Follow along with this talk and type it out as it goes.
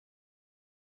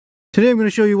Today I'm going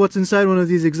to show you what's inside one of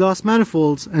these exhaust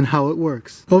manifolds and how it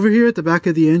works. Over here at the back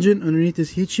of the engine, underneath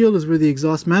this heat shield, is where the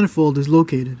exhaust manifold is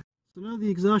located. So now the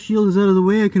exhaust shield is out of the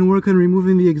way, I can work on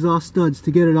removing the exhaust studs to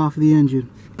get it off of the engine.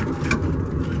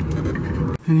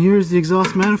 And here's the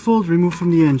exhaust manifold removed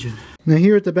from the engine. Now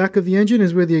here at the back of the engine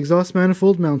is where the exhaust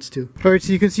manifold mounts to. Alright,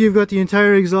 so you can see you've got the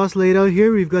entire exhaust laid out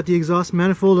here. We've got the exhaust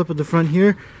manifold up at the front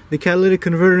here, the catalytic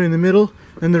converter in the middle,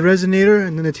 and the resonator,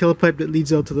 and then the tailpipe that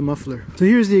leads out to the muffler. So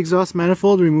here's the exhaust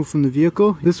manifold removed from the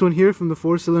vehicle. This one here from the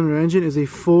 4-cylinder engine is a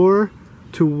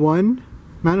 4-to-1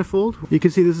 manifold. You can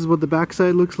see this is what the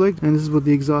backside looks like, and this is what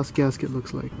the exhaust gasket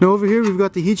looks like. Now over here we've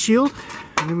got the heat shield,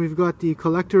 and then we've got the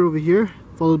collector over here,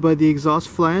 followed by the exhaust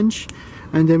flange,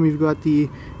 and then we've got the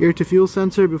air to fuel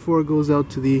sensor before it goes out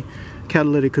to the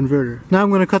catalytic converter. Now I'm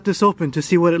going to cut this open to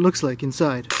see what it looks like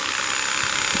inside.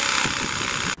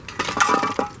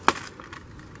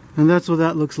 And that's what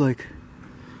that looks like.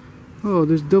 Oh,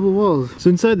 there's double walls. So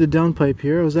inside the downpipe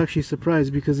here, I was actually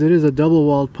surprised because it is a double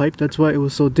walled pipe. That's why it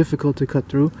was so difficult to cut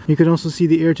through. You can also see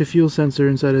the air to fuel sensor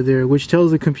inside of there, which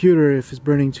tells the computer if it's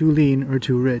burning too lean or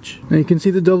too rich. Now you can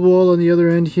see the double wall on the other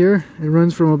end here. It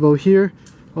runs from about here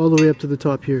all the way up to the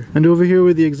top here. And over here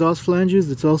where the exhaust flange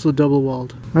is, it's also double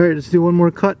walled. Alright, let's do one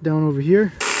more cut down over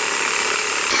here.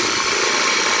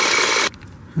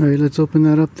 Alright, let's open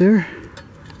that up there.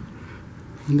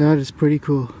 And that is pretty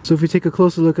cool. So if we take a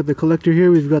closer look at the collector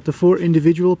here, we've got the 4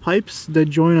 individual pipes that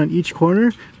join on each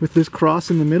corner with this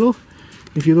cross in the middle.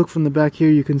 If you look from the back here,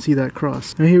 you can see that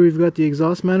cross. Now here we've got the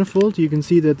exhaust manifold. You can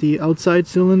see that the outside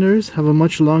cylinders have a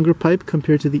much longer pipe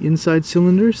compared to the inside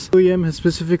cylinders. OEM has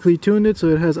specifically tuned it so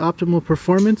it has optimal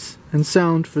performance and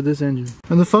sound for this engine.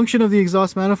 And the function of the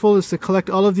exhaust manifold is to collect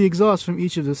all of the exhaust from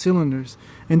each of the cylinders.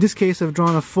 In this case, I've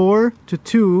drawn a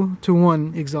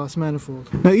 4-to-2-to-1 exhaust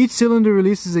manifold. Now each cylinder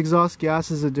releases exhaust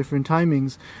gases at different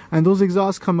timings, and those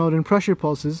exhausts come out in pressure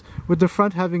pulses, with the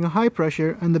front having a high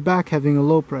pressure and the back having a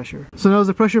low pressure. So now as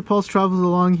the pressure pulse travels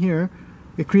along here,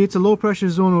 it creates a low pressure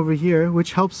zone over here,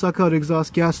 which helps suck out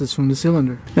exhaust gases from the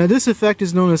cylinder. Now this effect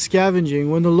is known as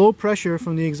scavenging, when the low pressure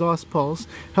from the exhaust pulse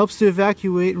helps to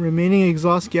evacuate remaining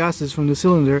exhaust gases from the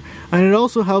cylinder, and it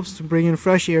also helps to bring in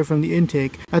fresh air from the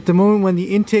intake at the moment when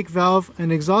the intake valve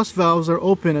and exhaust valves are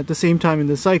open at the same time in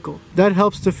the cycle. That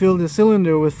helps to fill the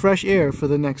cylinder with fresh air for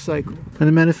the next cycle. And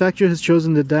the manufacturer has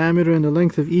chosen the diameter and the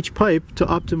length of each pipe to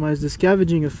optimize the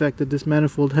scavenging effect that this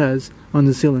manifold has on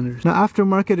the cylinders. Now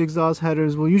aftermarket exhaust headers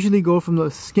will usually go from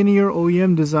the skinnier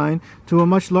OEM design to a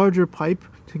much larger pipe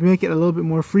to make it a little bit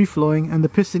more free-flowing and the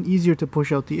piston easier to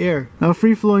push out the air. Now a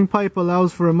free-flowing pipe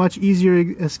allows for a much easier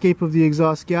escape of the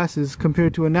exhaust gases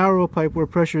compared to a narrow pipe where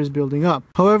pressure is building up.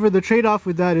 However, the trade-off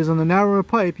with that is on the narrower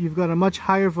pipe you've got a much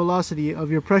higher velocity of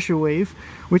your pressure wave,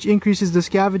 which increases the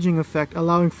scavenging effect,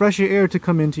 allowing fresher air to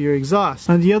come into your exhaust.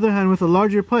 On the other hand, with a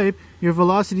larger pipe, your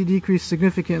velocity decreases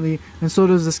significantly, and so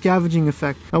does the scavenging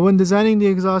effect. Now when designing the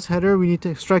exhaust header, we need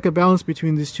to strike a balance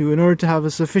between these two in order to have a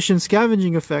sufficient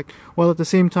scavenging effect, while at the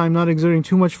same time not exerting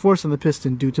too much force on the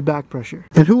piston due to back pressure.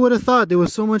 And who would have thought there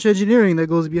was so much engineering that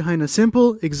goes behind a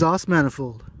simple exhaust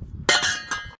manifold?